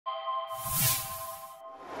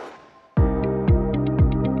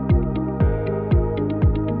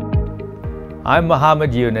I'm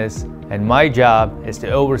Mohammad Yunus, and my job is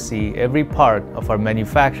to oversee every part of our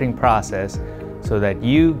manufacturing process so that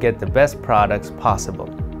you get the best products possible.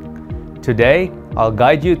 Today, I'll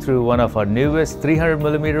guide you through one of our newest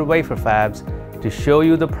 300mm wafer fabs to show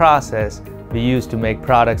you the process we use to make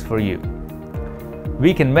products for you.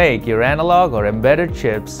 We can make your analog or embedded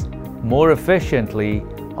chips more efficiently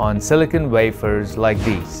on silicon wafers like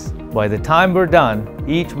these. By the time we're done,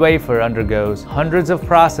 each wafer undergoes hundreds of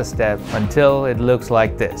process steps until it looks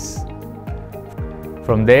like this.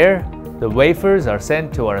 From there, the wafers are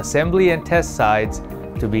sent to our assembly and test sites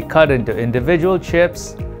to be cut into individual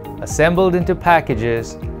chips, assembled into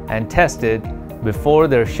packages, and tested before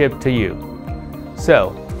they're shipped to you.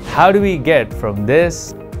 So, how do we get from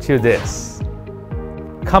this to this?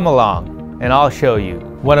 Come along, and I'll show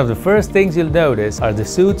you. One of the first things you'll notice are the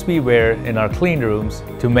suits we wear in our clean rooms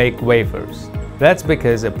to make wafers. That's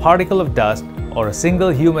because a particle of dust or a single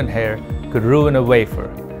human hair could ruin a wafer.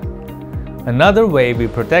 Another way we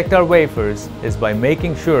protect our wafers is by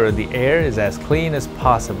making sure the air is as clean as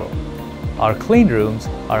possible. Our clean rooms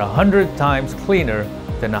are 100 times cleaner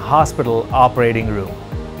than a hospital operating room.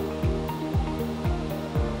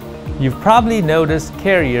 You've probably noticed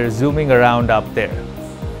carriers zooming around up there.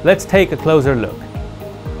 Let's take a closer look.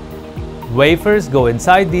 Wafers go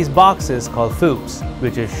inside these boxes called FOUPs,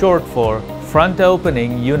 which is short for Front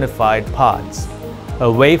Opening Unified Pods. A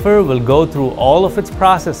wafer will go through all of its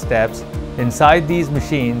process steps inside these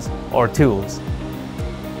machines or tools.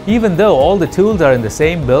 Even though all the tools are in the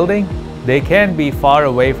same building, they can be far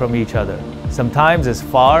away from each other, sometimes as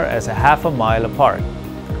far as a half a mile apart.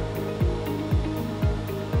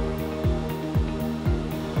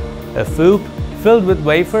 A FOUP filled with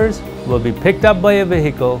wafers will be picked up by a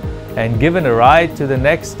vehicle and given a ride to the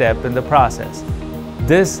next step in the process.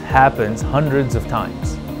 This happens hundreds of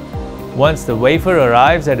times. Once the wafer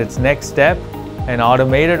arrives at its next step, an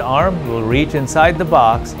automated arm will reach inside the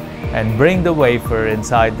box and bring the wafer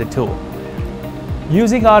inside the tool.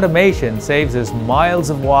 Using automation saves us miles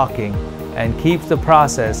of walking and keeps the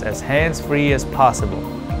process as hands-free as possible,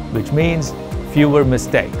 which means fewer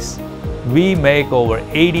mistakes. We make over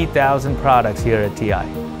 80,000 products here at TI.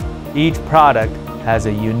 Each product has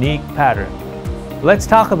a unique pattern. Let's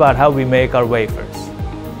talk about how we make our wafers.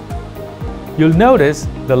 You'll notice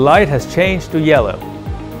the light has changed to yellow.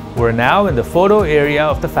 We're now in the photo area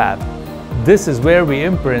of the fab. This is where we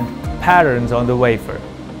imprint patterns on the wafer.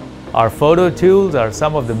 Our photo tools are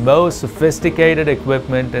some of the most sophisticated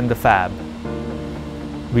equipment in the fab.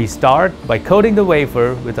 We start by coating the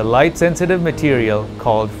wafer with a light-sensitive material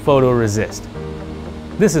called photoresist.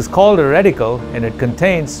 This is called a reticle and it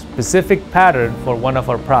contains specific pattern for one of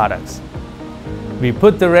our products. We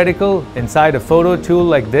put the reticle inside a photo tool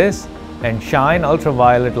like this and shine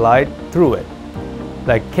ultraviolet light through it.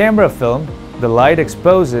 Like camera film, the light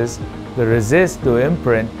exposes the resist to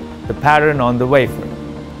imprint the pattern on the wafer.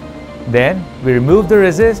 Then we remove the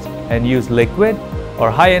resist and use liquid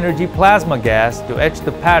or high-energy plasma gas to etch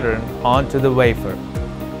the pattern onto the wafer.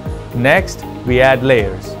 Next, we add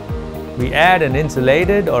layers. We add an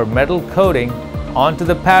insulated or metal coating onto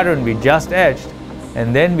the pattern we just etched,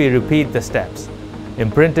 and then we repeat the steps.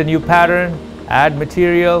 Imprint a new pattern, add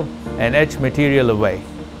material, and etch material away,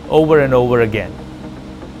 over and over again.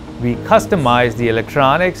 We customize the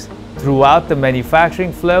electronics throughout the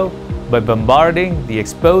manufacturing flow by bombarding the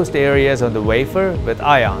exposed areas on the wafer with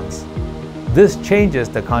ions. This changes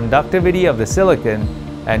the conductivity of the silicon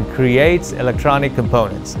and creates electronic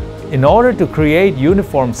components. In order to create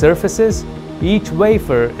uniform surfaces, each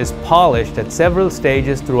wafer is polished at several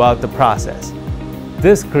stages throughout the process.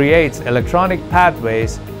 This creates electronic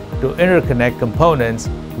pathways to interconnect components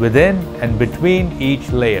within and between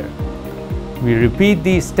each layer. We repeat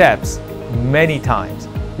these steps many times,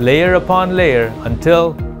 layer upon layer,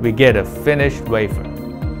 until we get a finished wafer.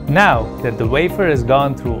 Now that the wafer has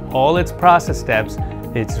gone through all its process steps,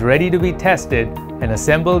 it's ready to be tested and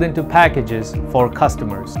assembled into packages for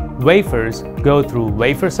customers. Wafers go through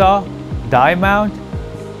wafer saw, die mount,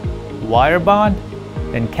 wire bond,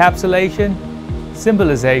 encapsulation,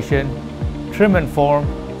 symbolization, trim and form,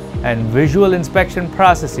 and visual inspection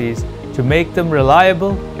processes to make them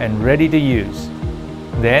reliable and ready to use.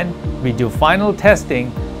 Then we do final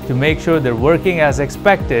testing to make sure they're working as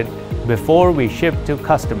expected before we ship to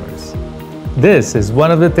customers. This is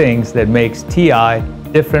one of the things that makes TI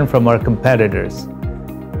different from our competitors.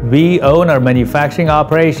 We own our manufacturing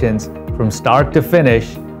operations from start to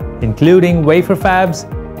finish, including wafer fabs,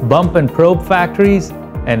 bump and probe factories,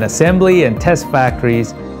 and assembly and test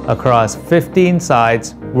factories across 15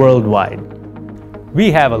 sites worldwide. We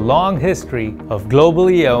have a long history of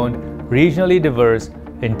globally owned, regionally diverse,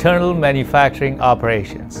 internal manufacturing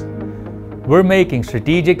operations. We're making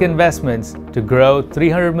strategic investments to grow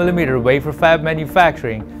 300mm wafer fab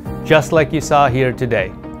manufacturing just like you saw here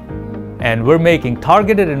today. And we're making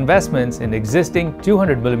targeted investments in existing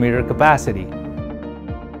 200mm capacity.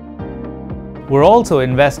 We're also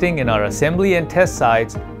investing in our assembly and test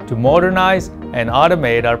sites to modernize and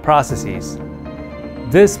automate our processes.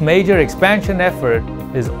 This major expansion effort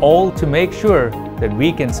is all to make sure that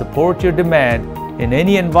we can support your demand in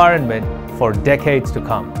any environment for decades to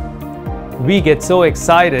come. We get so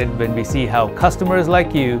excited when we see how customers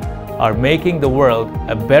like you are making the world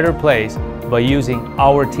a better place by using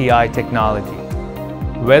our TI technology.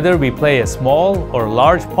 Whether we play a small or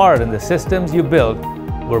large part in the systems you build,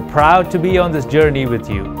 we're proud to be on this journey with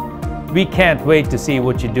you. We can't wait to see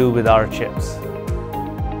what you do with our chips.